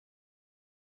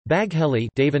Bagheli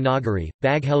Devanagari,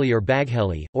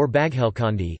 Bagheli or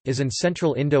Baghelkhandi, is an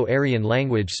Central Indo-Aryan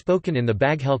language spoken in the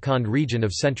Baghelkhand region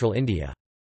of central India.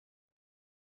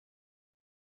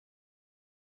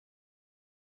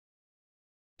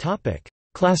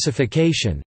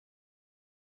 Classification.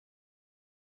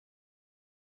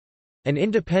 An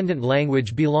independent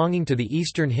language belonging to the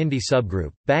Eastern Hindi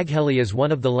subgroup, Bagheli is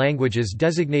one of the languages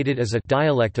designated as a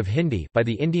dialect of Hindi by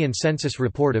the Indian Census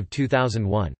Report of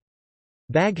 2001.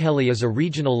 Bagheli is a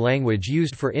regional language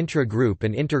used for intra-group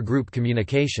and inter-group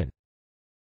communication.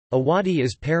 Awadhi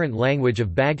is parent language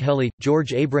of Bagheli.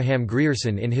 George Abraham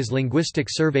Grierson in his Linguistic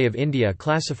Survey of India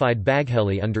classified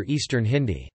Bagheli under Eastern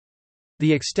Hindi.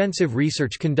 The extensive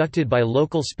research conducted by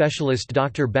local specialist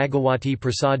Dr. Bhagawati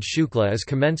Prasad Shukla is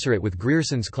commensurate with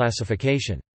Grierson's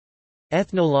classification.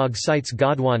 Ethnologue cites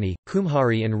Godwani,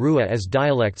 Kumhari and Rua as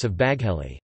dialects of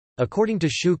Bagheli. According to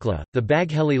Shukla, the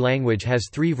Bagheli language has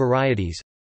three varieties: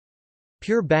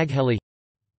 Pure Bagheli,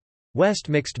 West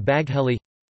Mixed Bagheli,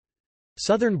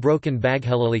 Southern Broken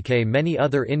Bagheli. Like many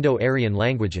other Indo-Aryan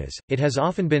languages, it has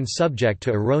often been subject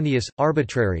to erroneous,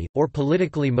 arbitrary, or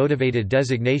politically motivated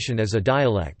designation as a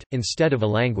dialect, instead of a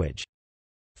language.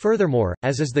 Furthermore,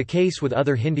 as is the case with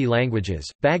other Hindi languages,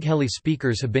 Bagheli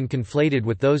speakers have been conflated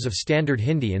with those of Standard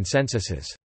Hindi in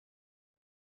censuses.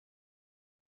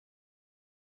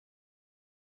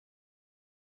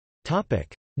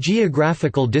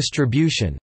 Geographical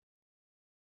distribution.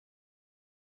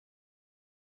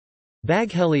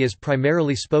 Bagheli is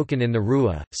primarily spoken in the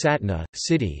Rua, Satna,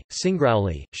 Sindhi,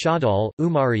 Singrauli, Shahdol,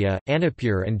 Umaria,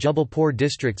 Anuppur and Jabalpur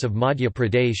districts of Madhya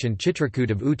Pradesh and Chitrakoot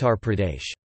of Uttar Pradesh.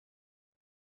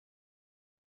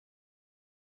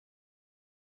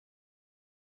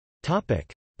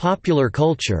 Popular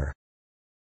culture.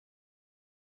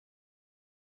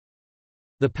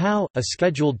 The Pau, a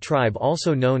scheduled tribe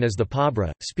also known as the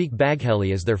Pabra, speak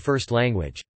Bagheli as their first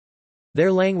language.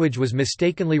 Their language was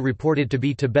mistakenly reported to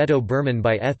be Tibeto-Burman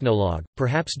by Ethnologue,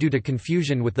 perhaps due to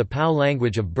confusion with the Pau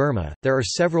language of Burma. There are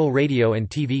several radio and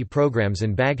TV programs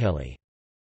in Bagheli.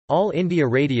 All India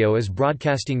Radio is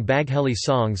broadcasting Bagheli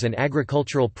songs and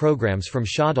agricultural programs from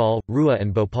Shahdol, Rua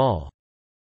and Bhopal.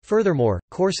 Furthermore,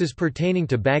 courses pertaining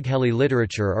to Bagheli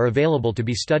literature are available to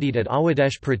be studied at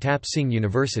Awadesh Pratap Singh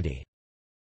University.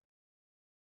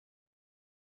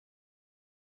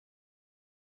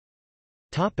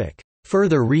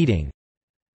 Further reading.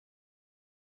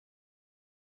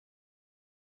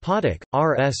 Pathak,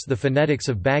 R.S. The Phonetics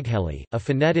of Bagheli, a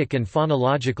phonetic and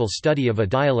phonological study of a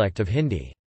dialect of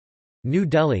Hindi. New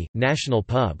Delhi, National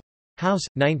Pub. House,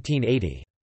 1980.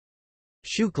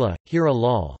 Shukla, Hira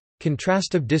Lal.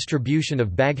 Contrastive Distribution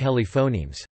of Bagheli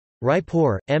Phonemes.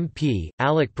 Raipur, M.P.,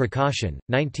 Alok Prakashan,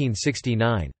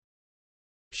 1969.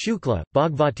 Shukla,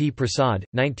 Bhagwati Prasad,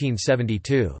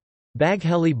 1972.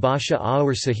 Bagheli Bhasha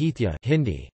Aur Sahitya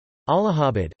Hindi.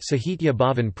 Allahabad, Sahitya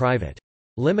Bhavan Private.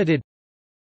 Limited.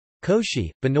 Koshi,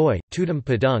 Binoy, Tudam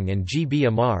Padung and G. B.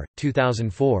 Amar,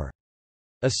 2004.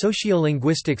 A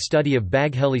Sociolinguistic Study of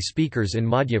Bagheli Speakers in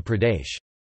Madhya Pradesh.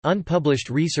 Unpublished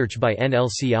research by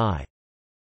NLCI.